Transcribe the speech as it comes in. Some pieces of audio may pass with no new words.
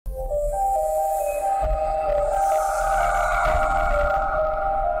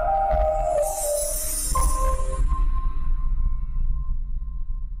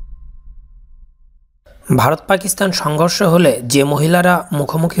ভারত পাকিস্তান সংঘর্ষ হলে যে মহিলারা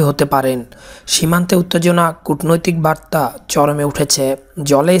মুখোমুখি হতে পারেন, সীমান্তে উত্তেজনা, কূটনৈতিক বার্তা চরমে উঠেছে।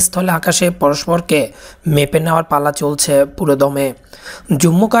 জলে স্থলে আকাশে পরস্পরকে মেপে নেওয়ার পালা চলছে পুরোদমে।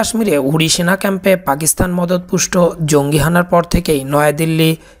 জম্মু কাশ্মীরে উরি সেনা ক্যাম্পে পাকিস্তান মদতপুষ্ট জঙ্গি হানার পর থেকেই নয়াদিল্লি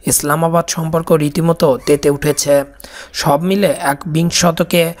ইসলামাবাদ সম্পর্ক রীতিমতো তেতে উঠেছে। সব মিলে বিংশ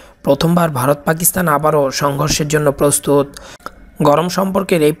শতকে প্রথমবার ভারত পাকিস্তান আবারও সংঘর্ষের জন্য প্রস্তুত। গরম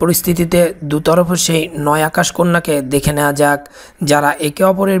সম্পর্কের এই পরিস্থিতিতে দুতরফ সেই নয় আকাশকন্যাকে দেখে নেওয়া যাক, যারা একে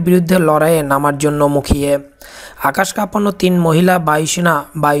অপরের বিরুদ্ধে লড়াইয়ে নামার জন্য মুখিয়ে। আকাশ কাঁপানো 3 মহিলা বায়ুসেনা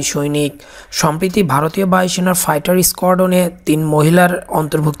বায়ু সৈনিক। সম্প্রতি ভারতীয় বায়ুসেনার ফাইটার স্কোয়াড্রনে 3 মহিলার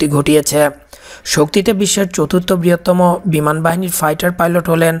অন্তর্ভুক্তি ঘটিয়েছে। শক্তিতে বিশ্বের 4র্থ বৃহত্তম বিমান বাহিনীর ফাইটার পাইলট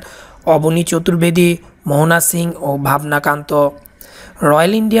হলেন অবনী চতুর্বেদী, মোহনা সিং ও ভাবনা কান্ত।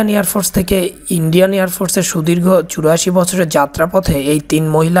 রয়্যাল ইন্ডিয়ান এয়ারফোর্স থেকে ইন্ডিয়ান এয়ারফোর্সের সুদীর্ঘ 84 বছরের যাত্রাপথে এই 3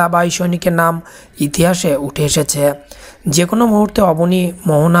 মহিলা বায়ুসৈনিকের নাম ইতিহাসে উঠে এসেছে। যে কোনো মুহূর্তে অবনী,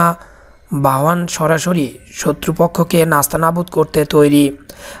 মোহনা, বাহওয়ান সরাসরি শত্রুপক্ষকে নাস্তানাবুদ করতে তৈরি।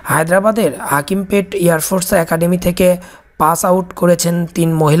 হায়দ্রাবাদের হাকিমপেট এয়ারফোর্স একাডেমি থেকে পাস আউট করেছেন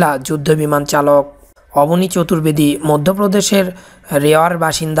 3 মহিলা যুদ্ধবিমান চালক। অবনী চতুর্বেদী মধ্যপ্রদেশের রেওয়ার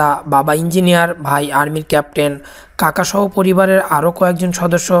বাসিন্দা, বাবা ইঞ্জিনিয়ার, ভাই আর্মির ক্যাপ্টেন, কাকাসহ পরিবারের আরও কয়েকজন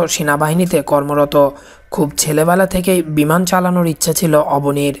সদস্য সেনাবাহিনীতে কর্মরত। খুব ছেলেবেলা থেকেই বিমান চালানোর ইচ্ছা ছিল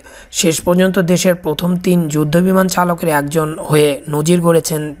অবনীর। শেষ পর্যন্ত দেশের প্রথম 3 যুদ্ধবিমান চালকের একজন হয়ে নজির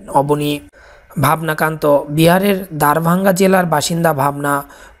গড়েছেন অবনী। ভাবনাকান্ত বিহারের দারভাঙ্গা জেলার বাসিন্দা ভাবনা।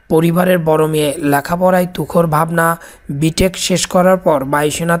 পরিবারের বড় মেয়ে, লেখাপড়ায় তুখোর ভাবনা বিটেক শেষ করার পর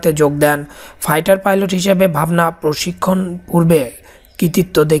বায়ুসেনাতে যোগ দেন। ফাইটার পাইলট হিসেবে ভাবনা প্রশিক্ষণ পূর্বে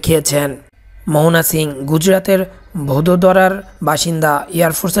কৃতিত্ব দেখিয়েছেন। মোহনা সিং গুজরাতের ভোদোদরার বাসিন্দা।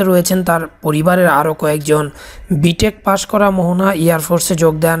 এয়ারফোর্সে রয়েছেন তার পরিবারের আরও কয়েকজন। বিটেক পাশ করা মোহনা এয়ারফোর্সে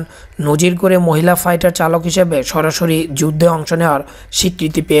যোগ দেন। নজির করে মহিলা ফাইটার চালক হিসেবে সরাসরি যুদ্ধে অংশ নেওয়ার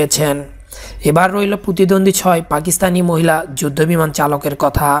স্বীকৃতি পেয়েছেন। এবার রইল প্রতিদ্বন্দ্বী 6 পাকিস্তানি মহিলা যুদ্ধবিমান চালকের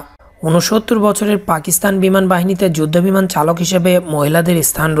কথা। 69 বছরের পাকিস্তান বিমান বাহিনীতে যুদ্ধবিমান চালক হিসেবে মহিলাদের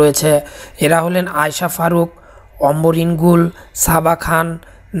স্থান রয়েছে। এরা হলেন আয়েশা ফারুক, অম্বরিন গুল, সাবা খান,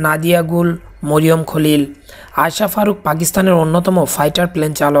 নাদিয়া গুল, মরিয়ম খলিল। আয়েশা ফারুক পাকিস্তানের অন্যতম ফাইটার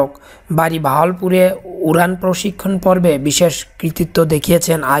প্লেন চালক। বাড়ি ভাওয়ালপুরে। উড়ান প্রশিক্ষণ পর্বে বিশেষ কৃতিত্ব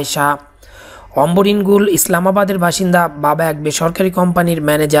দেখিয়েছেন আয়েশা। অম্বরিন গুল ইসলামাবাদের বাসিন্দা, বাবা এক বেসরকারি কোম্পানির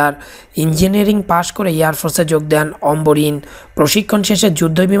ম্যানেজার। ইঞ্জিনিয়ারিং পাশ করে এয়ারফোর্সে যোগ দেন অম্বরিন। প্রশিক্ষণ শেষে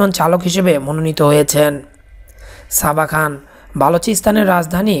যুদ্ধবিমান চালক হিসেবে মনোনীত হয়েছেন। সাবা খান বালুচিস্তানের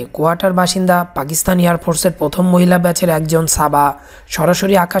রাজধানী কোয়াটার বাসিন্দা। পাকিস্তান এয়ারফোর্সের প্রথম মহিলা ব্যাচের একজন সাবা।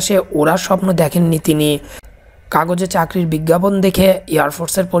 সরাসরি আকাশে ওড়ার স্বপ্ন দেখেননি তিনি। কাগজে চাকরির বিজ্ঞাপন দেখে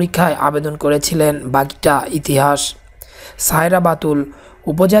এয়ারফোর্সের পরীক্ষায় আবেদন করেছিলেন। বাকিটা ইতিহাস। সায়রা বাতুল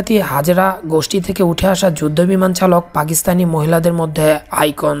উপজাতি হাজরা গোষ্ঠী থেকে উঠে আসা যুদ্ধবিমান চালক পাকিস্তানি মহিলাদের মধ্যে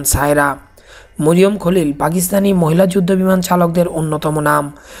আইকন সায়রা। মরিয়ম খলিল পাকিস্তানি মহিলা যুদ্ধবিমান চালকদের অন্যতম নাম।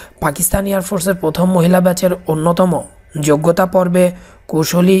 পাকিস্তান এয়ারফোর্সের প্রথম মহিলা ব্যাচের অন্যতম। যোগ্যতা পর্বে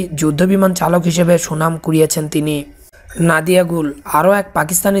কৌশলী যুদ্ধবিমান চালক হিসেবে সুনাম কুড়িয়েছেন তিনি। নাদিয়া গুল আরও এক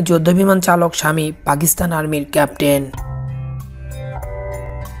পাকিস্তানি যুদ্ধবিমান চালক, স্বামী পাকিস্তান আর্মির ক্যাপ্টেন।